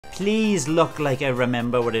please look like I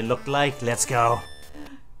remember what it looked like. Let's go.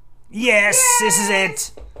 Yes, this is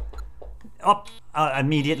it. Oh, I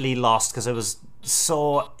immediately lost because I was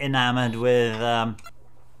so enamored with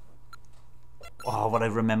what I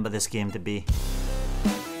remember this game to be.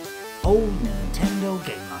 Old Nintendo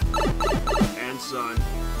Gamer. And son.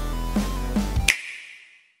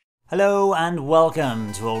 Hello and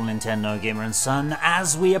welcome to Old Nintendo Gamer and Son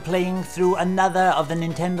as we are playing through another of the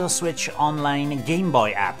Nintendo Switch Online Game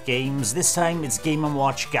Boy app games. This time it's Game &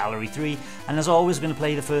 Watch Gallery 3, and as always going to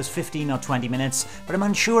play the first 15 or 20 minutes, but I'm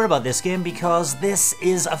unsure about this game because this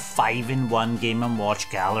is a 5-in-1 Game & Watch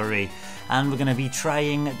Gallery and we're going to be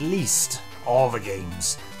trying at least all the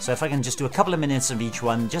games. So if I can just do a couple of minutes of each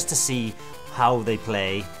one just to see how they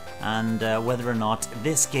play and whether or not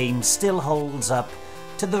this game still holds up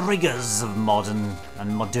to the rigours of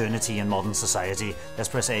modernity and modern society. Let's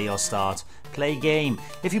press A or start. Play game.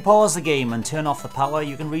 If you pause the game and turn off the power,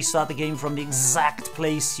 you can restart the game from the exact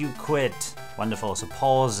place you quit. Wonderful. So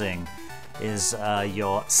pausing is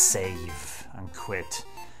your save and quit.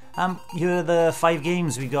 Here are the 5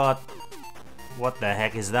 games we got. What the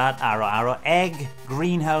heck is that? Arrow, Egg,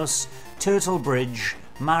 Greenhouse, Turtle Bridge,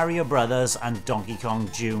 Mario Brothers, and Donkey Kong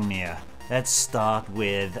Jr. Let's start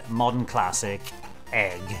with Modern Classic.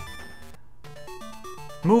 Egg.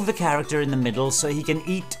 Move the character in the middle so he can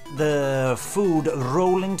eat the food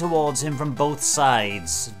rolling towards him from both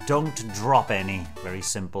sides. Don't drop any. Very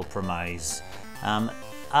simple premise.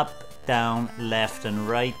 Up, down, left and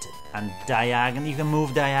right and diagonal. You can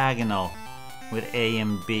move diagonal with A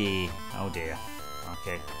and B. Oh dear.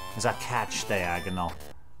 Okay. Is that catch diagonal?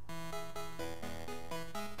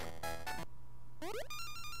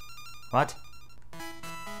 What?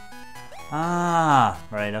 Ah,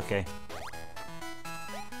 right, okay.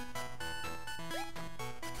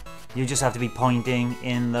 You just have to be pointing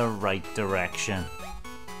in the right direction.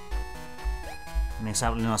 Makes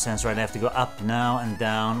absolutely no sense, right? I have to go up now and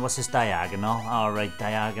down. What's this diagonal? Alright,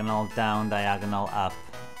 diagonal, down, diagonal, up.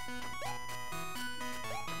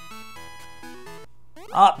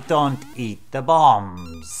 Up, don't eat the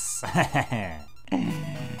bombs.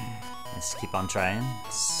 Let's keep on trying.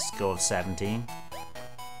 Score of 17.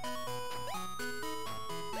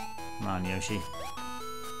 Come on, Yoshi.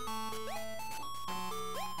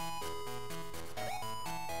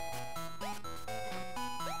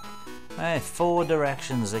 Hey, 4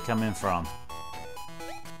 directions they're coming from.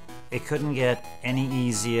 It couldn't get any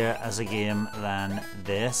easier as a game than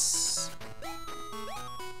this.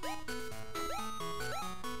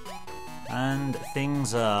 And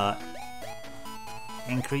things are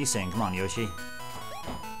increasing. Come on, Yoshi.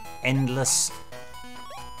 Endless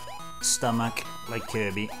stomach like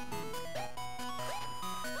Kirby.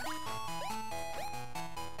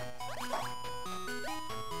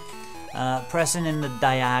 Pressing in the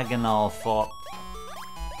diagonal for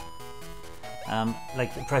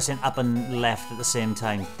like pressing up and left at the same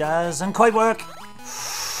time doesn't quite work.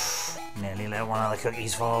 Nearly let one of the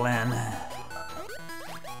cookies fall in.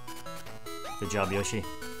 Good job, Yoshi.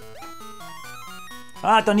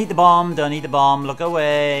 Ah, don't eat the bomb, don't eat the bomb, look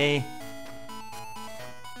away.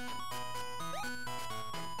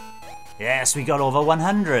 Yes, we got over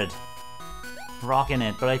 100. Rocking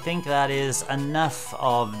it, but I think that is enough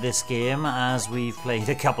of this game as we've played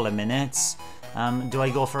a couple of minutes. Do I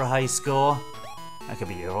go for a high score? I could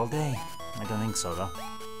be here all day. I don't think so though.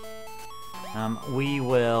 We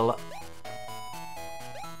will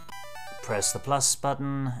press the plus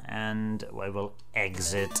button and I will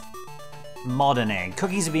exit. Modern egg.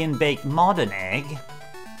 Cookies are being baked. Modern egg?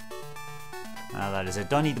 That is it.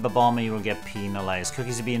 Don't eat the bomb or you will get penalized.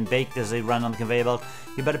 Cookies are being baked as they run on the conveyor belt.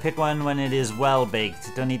 You better pick one when it is well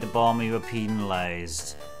baked. Don't eat the bomb or you are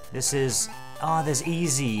penalized. This is... Oh, there's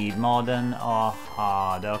easy, modern, or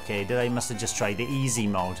hard. Okay, I must have just tried the easy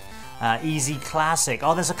mode. Easy classic.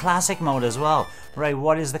 Oh, there's a classic mode as well. Right,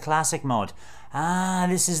 what is the classic mode? Ah,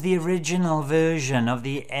 this is the original version of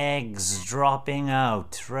the eggs dropping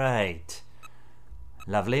out. Right.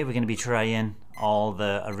 Lovely. We're going to be trying all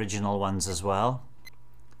the original ones as well.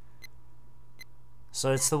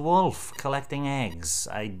 So it's the wolf collecting eggs.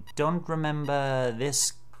 I don't remember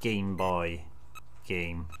this Game Boy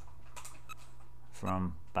game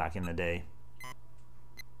from back in the day.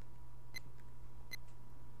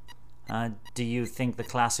 Do you think the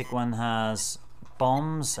classic one has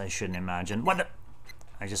bombs? I shouldn't imagine. What the?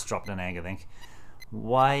 I just dropped an egg, I think.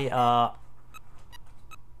 Why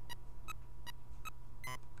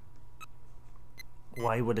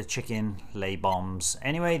would a chicken lay bombs?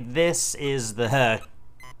 Anyway, this is the...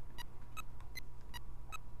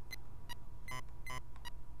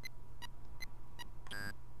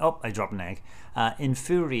 Oh, I dropped an egg.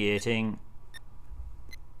 Infuriating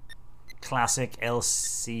classic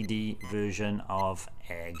LCD version of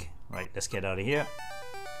egg. Right, let's get out of here.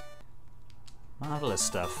 Marvelous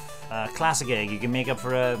stuff. Classic egg. You can make up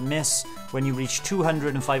for a miss when you reach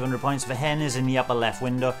 200 and 500 points. If a hen is in the upper left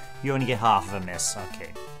window, you only get half of a miss. Okay,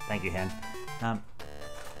 thank you, hen.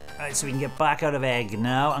 Right, so we can get back out of egg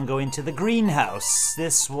now and go into the greenhouse.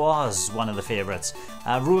 This was one of the favourites.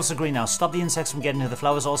 Rules of greenhouse. Stop the insects from getting to the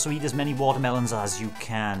flowers. Also eat as many watermelons as you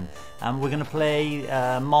can. We're going to play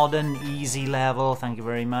modern, easy level. Thank you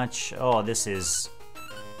very much. Oh, this is...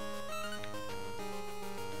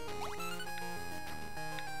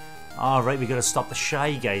 Alright, we got to stop the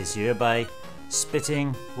shy guys here by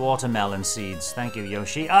spitting watermelon seeds. Thank you,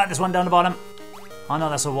 Yoshi. Ah, there's one down the bottom. Oh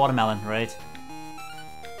no, that's a watermelon, right?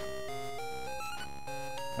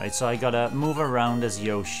 Right, so I gotta move around as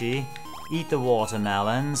Yoshi, eat the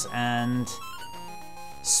watermelons, and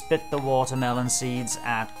spit the watermelon seeds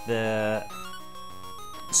at the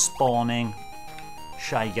spawning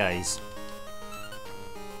shy guys.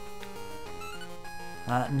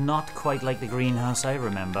 Not quite like the greenhouse I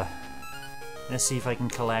remember. Let's see if I can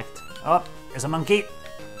collect... Oh, there's a monkey!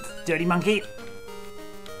 Dirty monkey!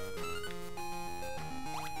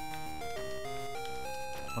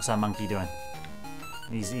 What's that monkey doing?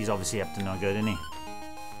 He's obviously up to no good, isn't he?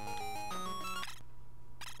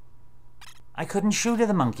 I couldn't shoot at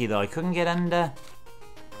the monkey though, I couldn't get under...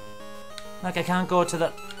 Like, I can't go to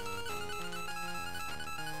the...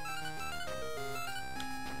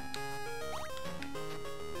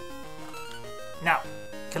 Now,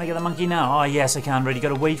 can I get the monkey now? Oh yes, I can. Really got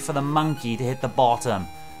to wait for the monkey to hit the bottom.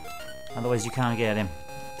 Otherwise you can't get him.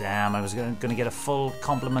 Damn, I was going to get a full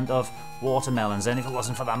complement of watermelons then if it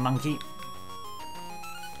wasn't for that monkey.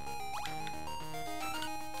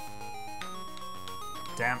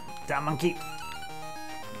 Damn monkey.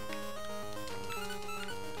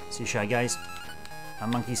 See, shy guys. That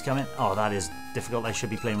monkey's coming. Oh, that is difficult. I should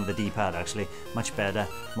be playing with the D-pad actually. Much better,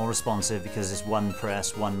 more responsive because it's one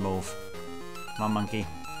press, one move. Come on, monkey.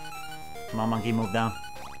 Come on, monkey, move down.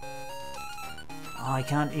 Oh, I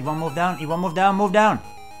can't. He won't move down. He won't move down. Move down.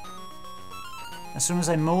 As soon as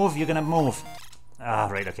I move, you're going to move. Ah,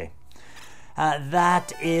 right, okay.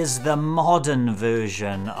 That is the modern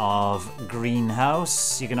version of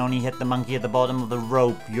Greenhouse. You can only hit the monkey at the bottom of the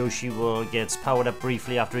rope. Yoshi gets powered up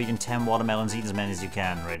briefly after eating 10 watermelons. Eat as many as you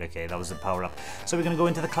can. Right, okay, that was the power up. So we're going to go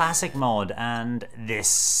into the classic mode, and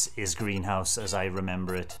this is Greenhouse as I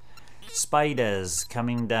remember it. Spiders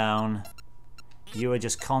coming down. You are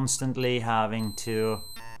just constantly having to...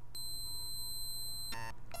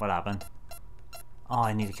 What happened? Oh,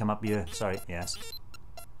 I need to come up here. Sorry, yes.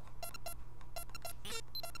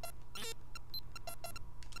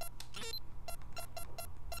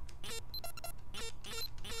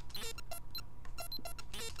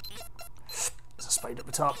 There's a spider at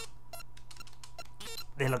the top.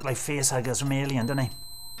 They look like face huggers from Alien, don't they?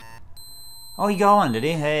 Oh, he got one, did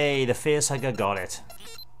he? Hey, the face hugger got it.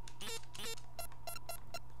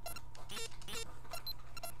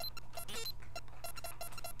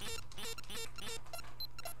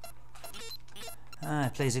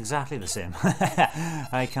 It plays exactly the same.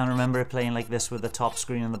 I can't remember it playing like this with the top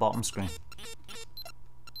screen and the bottom screen.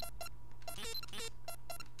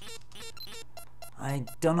 I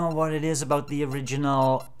don't know what it is about the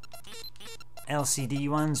original LCD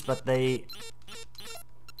ones, but they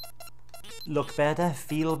look better,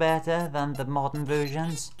 feel better than the modern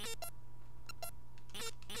versions.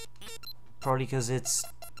 Probably because it's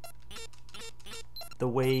the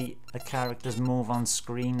way the characters move on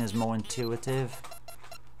screen is more intuitive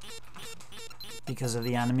because of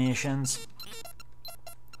the animations.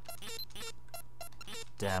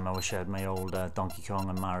 Damn, I wish I had my old Donkey Kong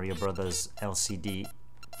and Mario Brothers LCD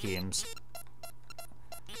games.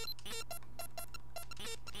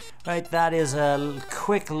 Right, that is a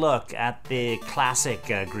quick look at the classic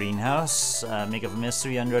Greenhouse. Make up a miss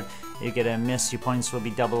 300. You get a miss, your points will be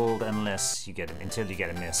doubled until you get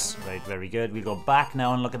a miss. Right, very good. We go back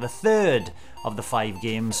now and look at the third of the 5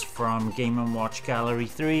 games from Game & Watch Gallery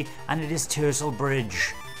 3, and it is Turtle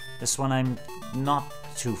Bridge. This one I'm not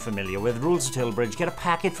too familiar with. Rules of Turtle Bridge. Get a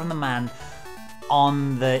packet from the man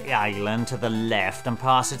on the island to the left and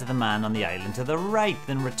pass it to the man on the island to the right.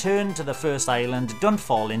 Then return to the first island. Don't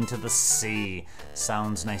fall into the sea.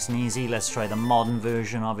 Sounds nice and easy. Let's try the modern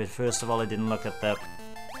version of it. First of all, I didn't look at the...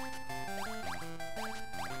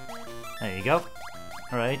 There you go.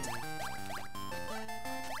 Alright.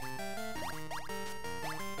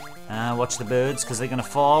 Watch the birds, because they're going to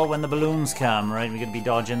fall when the balloons come, right? We're going to be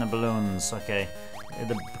dodging the balloons. Okay.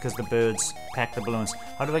 because the birds peck the balloons.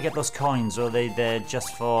 How do I get those coins? Or are they there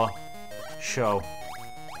just for show?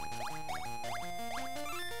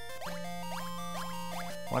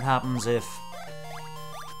 What happens if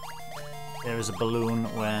there is a balloon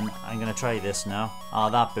when... I'm gonna try this now. Oh,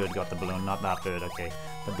 that bird got the balloon, not that bird. Okay,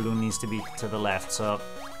 the balloon needs to be to the left, so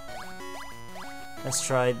let's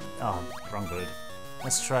try... Oh, wrong bird.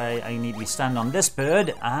 Let's try... I need to stand on this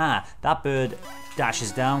bird. Ah, that bird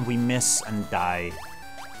dashes down, we miss and die.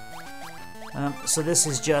 So this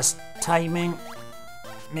is just timing,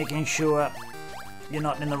 making sure you're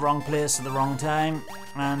not in the wrong place at the wrong time,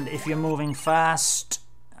 and if you're moving fast,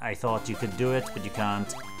 I thought you could do it, but you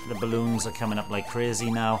can't. The balloons are coming up like crazy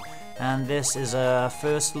now. And this is a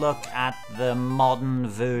first look at the modern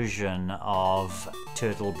version of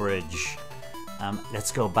Turtle Bridge.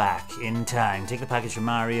 Let's go back in time. Take the package from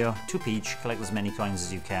Mario to Peach. Collect as many coins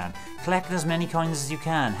as you can. Collect as many coins as you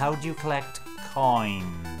can. How do you collect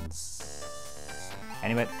coins?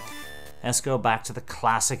 Anyway, let's go back to the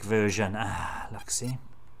classic version. Ah, look, see?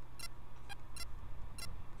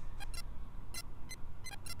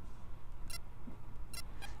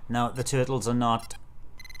 Now, the turtles are not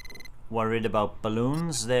worried about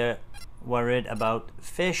balloons, they're worried about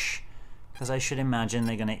fish, because I should imagine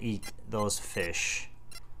they're going to eat those fish.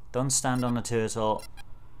 Don't stand on a turtle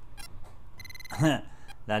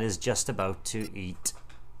that is just about to eat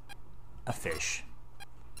a fish.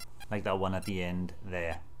 Like that one at the end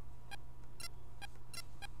there.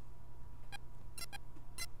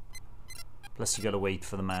 Plus you got to wait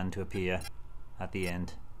for the man to appear at the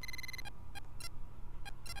end.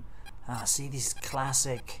 Ah, see these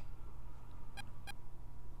classic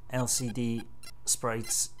LCD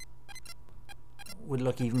sprites would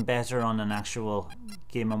look even better on an actual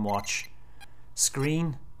Game & Watch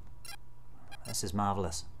screen. This is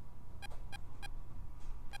marvelous.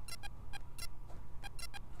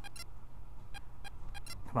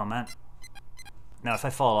 Come on, man. Now if I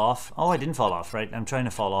fall off... Oh, I didn't fall off, right? I'm trying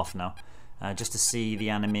to fall off now. Just to see the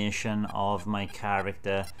animation of my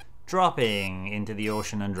character dropping into the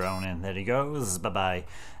ocean and drowning. There he goes. Bye-bye.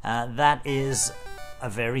 That is a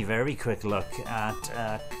very, very quick look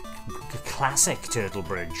at classic Turtle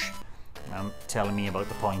Bridge. Telling me about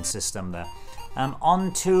the point system there.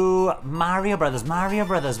 On to Mario Brothers. Mario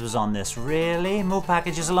Brothers was on this. Really? Move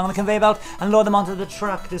packages along the conveyor belt and load them onto the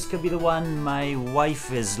truck. This could be the one my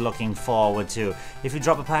wife is looking forward to. If you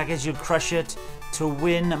drop a package, you'll crush it. To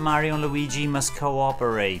win, Mario and Luigi must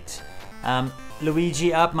cooperate.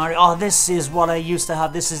 Luigi up, Mario. Oh, this is what I used to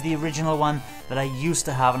have. This is the original one that I used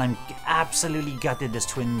to have, and I'm absolutely gutted this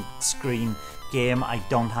twin screen game I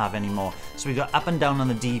don't have anymore. So we got up and down on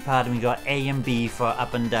the D-pad, and we got A and B for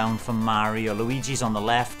up and down for Mario. Luigi's on the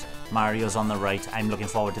left, Mario's on the right. I'm looking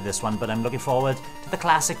forward to this one, but I'm looking forward to the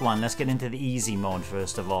classic one. Let's get into the easy mode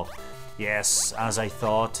first of all. Yes, as I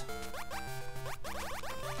thought.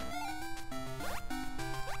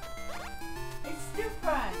 It's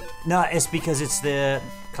different. No, it's because it's the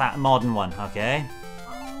modern one, okay?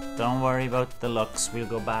 Don't worry about the looks. We'll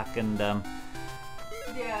go back and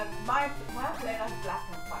Yeah, my plate is black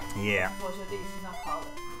and white. Yeah. Unfortunately, it's not color.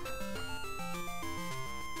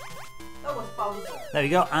 That was Bowser. There we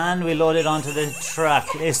go, and we load it onto the truck.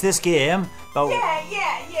 It's this game. But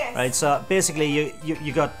Yes. right, so basically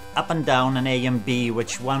you got up and down and A and B,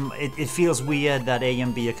 which one it feels weird that A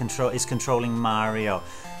and B is controlling Mario,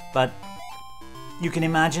 but you can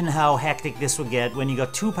imagine how hectic this will get when you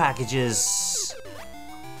got two packages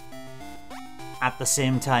at the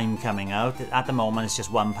same time coming out. At the moment it's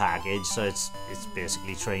just one package, so it's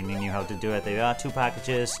basically training you how to do it. There are two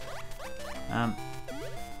packages.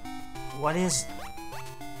 What is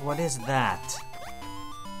that?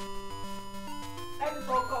 I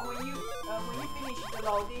forgot when you finished the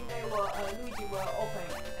loading, Luigi will open.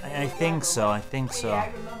 I think so. Yeah,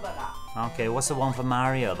 I remember that. Okay, what's the one for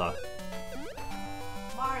Mario though?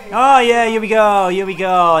 Mario. Oh yeah, here we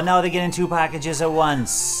go. Now they're getting two packages at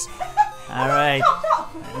once. All right.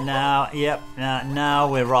 Now, yep. Now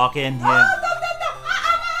we're rocking here.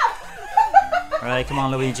 All right, come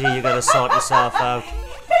on, Luigi. You gotta sort yourself out.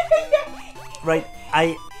 Right,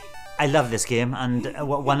 I love this game, and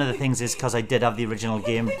one of the things is because I did have the original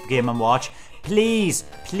Game & Watch. Please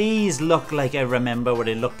look like I remember what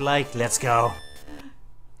it looked like. Let's go.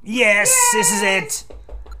 Yes, this is it.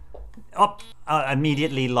 Oh, I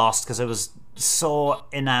immediately lost because I was so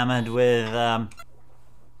enamored with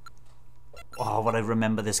what I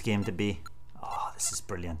remember this game to be. Oh, this is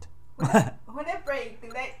brilliant. When they break,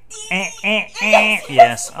 they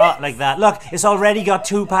Yes, oh, like that. Look, it's already got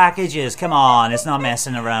two packages. Come on, it's not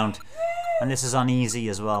messing around. And this is on easy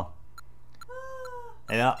as well.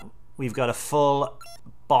 Yeah, we've got a full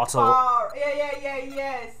bottle. Bar.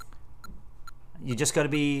 Yes. You just got to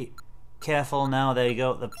be careful now. There you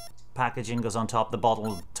go. The packaging goes on top. The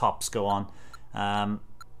bottle tops go on.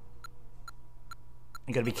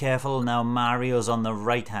 You got to be careful now. Mario's on the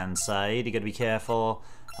right hand side. You got to be careful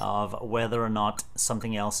of whether or not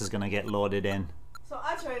something else is going to get loaded in. So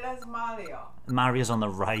actually that's Mario. Mario's on the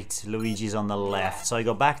right, Luigi's on the left. So I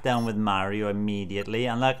go back down with Mario immediately,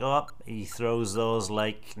 and look, oh, he throws those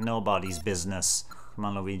like nobody's business. Come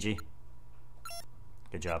on, Luigi.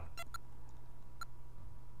 Good job.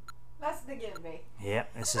 That's the giveaway. Yeah,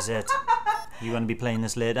 this is it. You going to be playing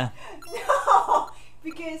this later? No,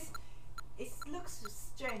 because it looks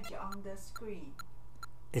strange on the screen.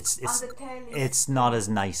 It's not as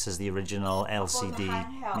nice as the original LCD.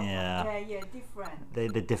 Yeah, different. They're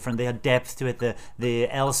different. They had depth to it. The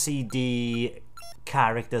LCD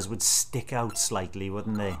characters would stick out slightly,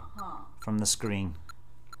 wouldn't they, from the screen?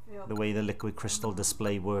 The way the liquid crystal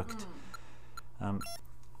display worked.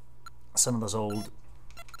 Some of those old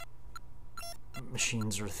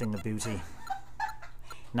machines are a thing of beauty.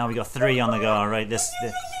 Now we got 3 on the go. Right, this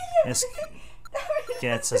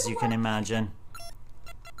gets, as you can imagine,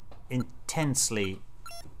 intensely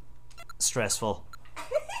stressful.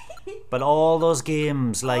 But all those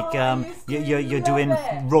games, like you're doing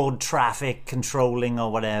road traffic controlling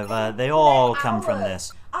or whatever, they all come from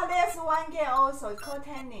this. Oh, there's one game also, it's called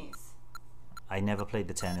tennis. I never played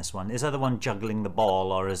the tennis one. Is that the one juggling the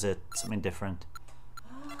ball, or is it something different?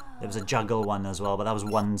 There was a juggle one as well, but that was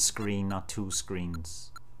 1 screen, not 2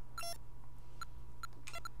 screens.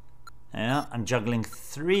 Yeah, I'm juggling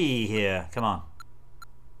 3 here. Come on.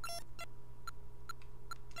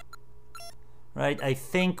 Right, I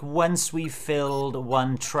think once we've filled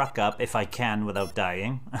 1 truck up, if I can without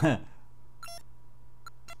dying.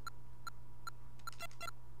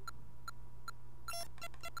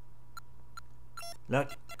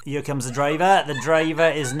 Look, here comes the driver. The driver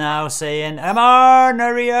is now saying, "Come on,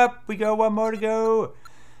 hurry up. We got 1 more to go."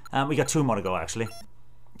 We got 2 more to go, actually.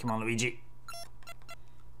 Come on, Luigi.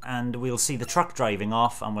 And we'll see the truck driving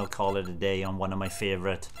off, and we'll call it a day on one of my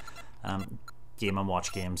favourite Game &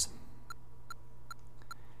 Watch games.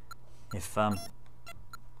 If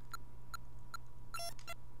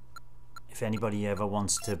anybody ever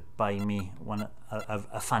wants to buy me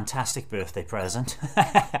a fantastic birthday present,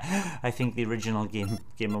 I think the original Game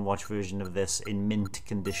 & Watch version of this in mint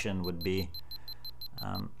condition would be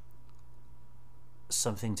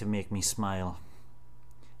something to make me smile.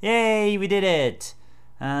 Yay, we did it!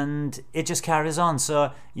 And it just carries on.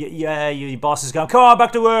 So your boss is going, "Come on,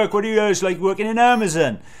 back to work. What are you guys like working in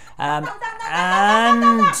Amazon?" And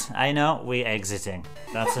I know we're exiting.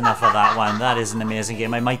 That's enough of that one. That is an amazing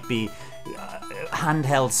game. I might be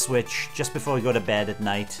handheld Switch just before we go to bed at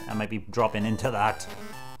night. I might be dropping into that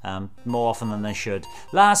more often than I should.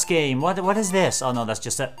 Last game. What is this? Oh no, that's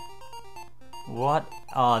just a. What?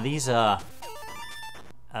 Oh, these are.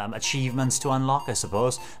 Achievements to unlock, I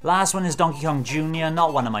suppose. Last one is Donkey Kong Jr.,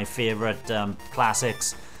 not one of my favourite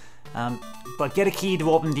classics. But get a key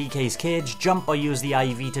to open DK's cage, jump or use the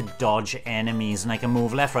IV to dodge enemies, and I can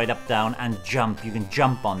move left, right, up, down, and jump. You can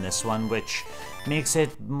jump on this one, which makes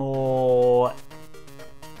it more...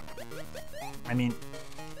 I mean...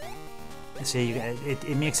 See,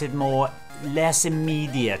 it makes it less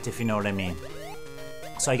immediate, if you know what I mean.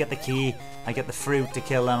 So I get the key, I get the fruit to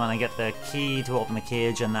kill them, and I get the key to open the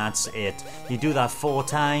cage, and that's it. You do that 4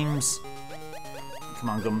 times. Come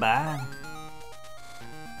on, Goomba.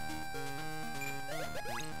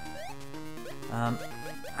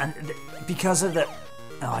 And because of the...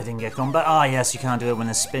 Oh, I didn't get Goomba. Oh, yes, you can't do it when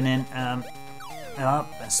it's spinning. Oh,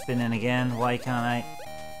 it's spinning again. Why can't I?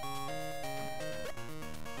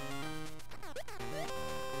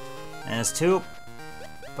 There's 2.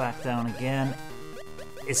 Back down again.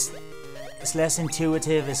 It's less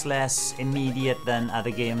intuitive, it's less immediate than other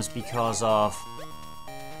games because of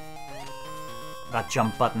that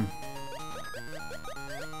jump button.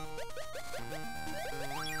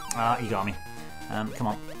 Ah, you got me. Come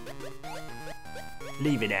on.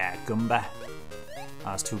 Leave it there, Goomba.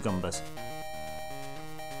 Ah, it's 2 Goombas.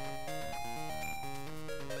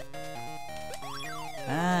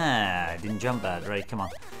 Ah, I didn't jump that. Right, come on.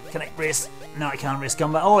 Can I race? No, I can't race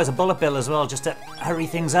Goomba. Oh, there's a bullet bill as well, just to hurry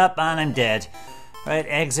things up, and I'm dead. Right,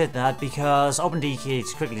 exit that, because open the cage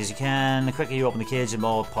as quickly as you can. The quicker you open the cage, the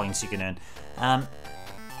more points you can earn.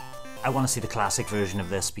 I want to see the classic version of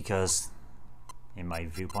this, because, in my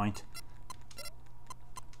viewpoint...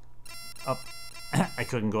 Oh, I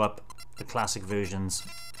couldn't go up. The classic versions,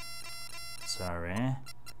 sorry,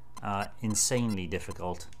 are insanely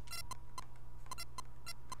difficult.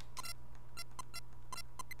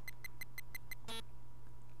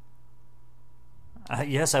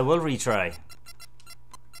 Yes, I will retry.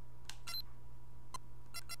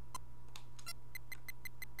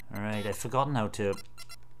 Alright, I've forgotten how to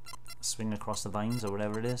swing across the vines or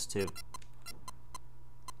whatever it is to...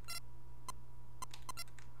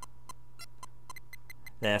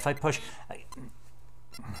 There, if I push...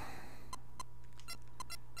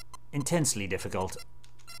 Intensely difficult.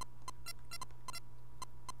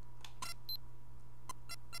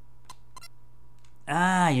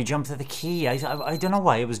 Ah, you jump to the key. I don't know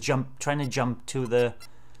why it was trying to jump to the...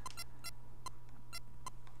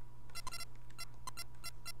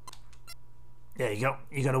 There you go.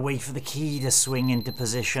 You gotta wait for the key to swing into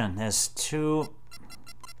position. There's 2.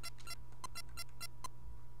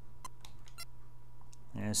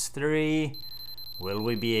 There's 3. Will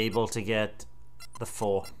we be able to get the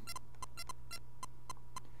 4?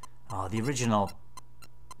 Oh, the original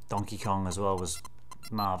Donkey Kong as well was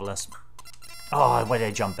marvellous. Oh, where did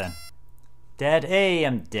I jump in? Dead? Hey,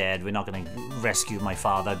 I'm dead. We're not going to rescue my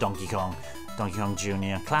father, Donkey Kong. Donkey Kong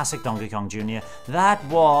Jr. Classic Donkey Kong Jr. That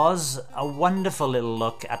was a wonderful little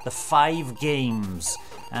look at the 5 games.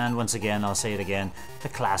 And once again, I'll say it again, the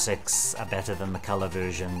classics are better than the colour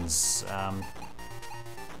versions.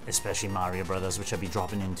 Especially Mario Brothers, which I'll be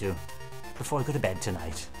dropping into before I go to bed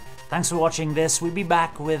tonight. Thanks for watching this. We'll be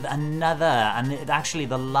back with another, and actually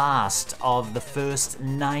the last of the first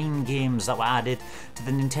 9 games that were added to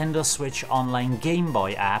the Nintendo Switch Online Game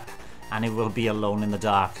Boy app, and it will be Alone in the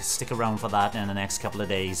Dark. Stick around for that in the next couple of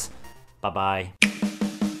days. Bye-bye.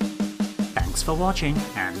 Thanks for watching,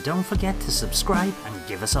 and don't forget to subscribe and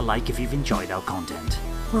give us a like if you've enjoyed our content.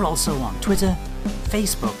 We're also on Twitter,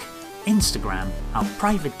 Facebook, Instagram, our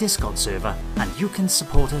private Discord server, and you can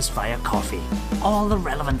support us via Ko-fi. All the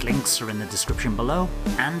relevant links are in the description below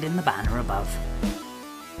and in the banner above.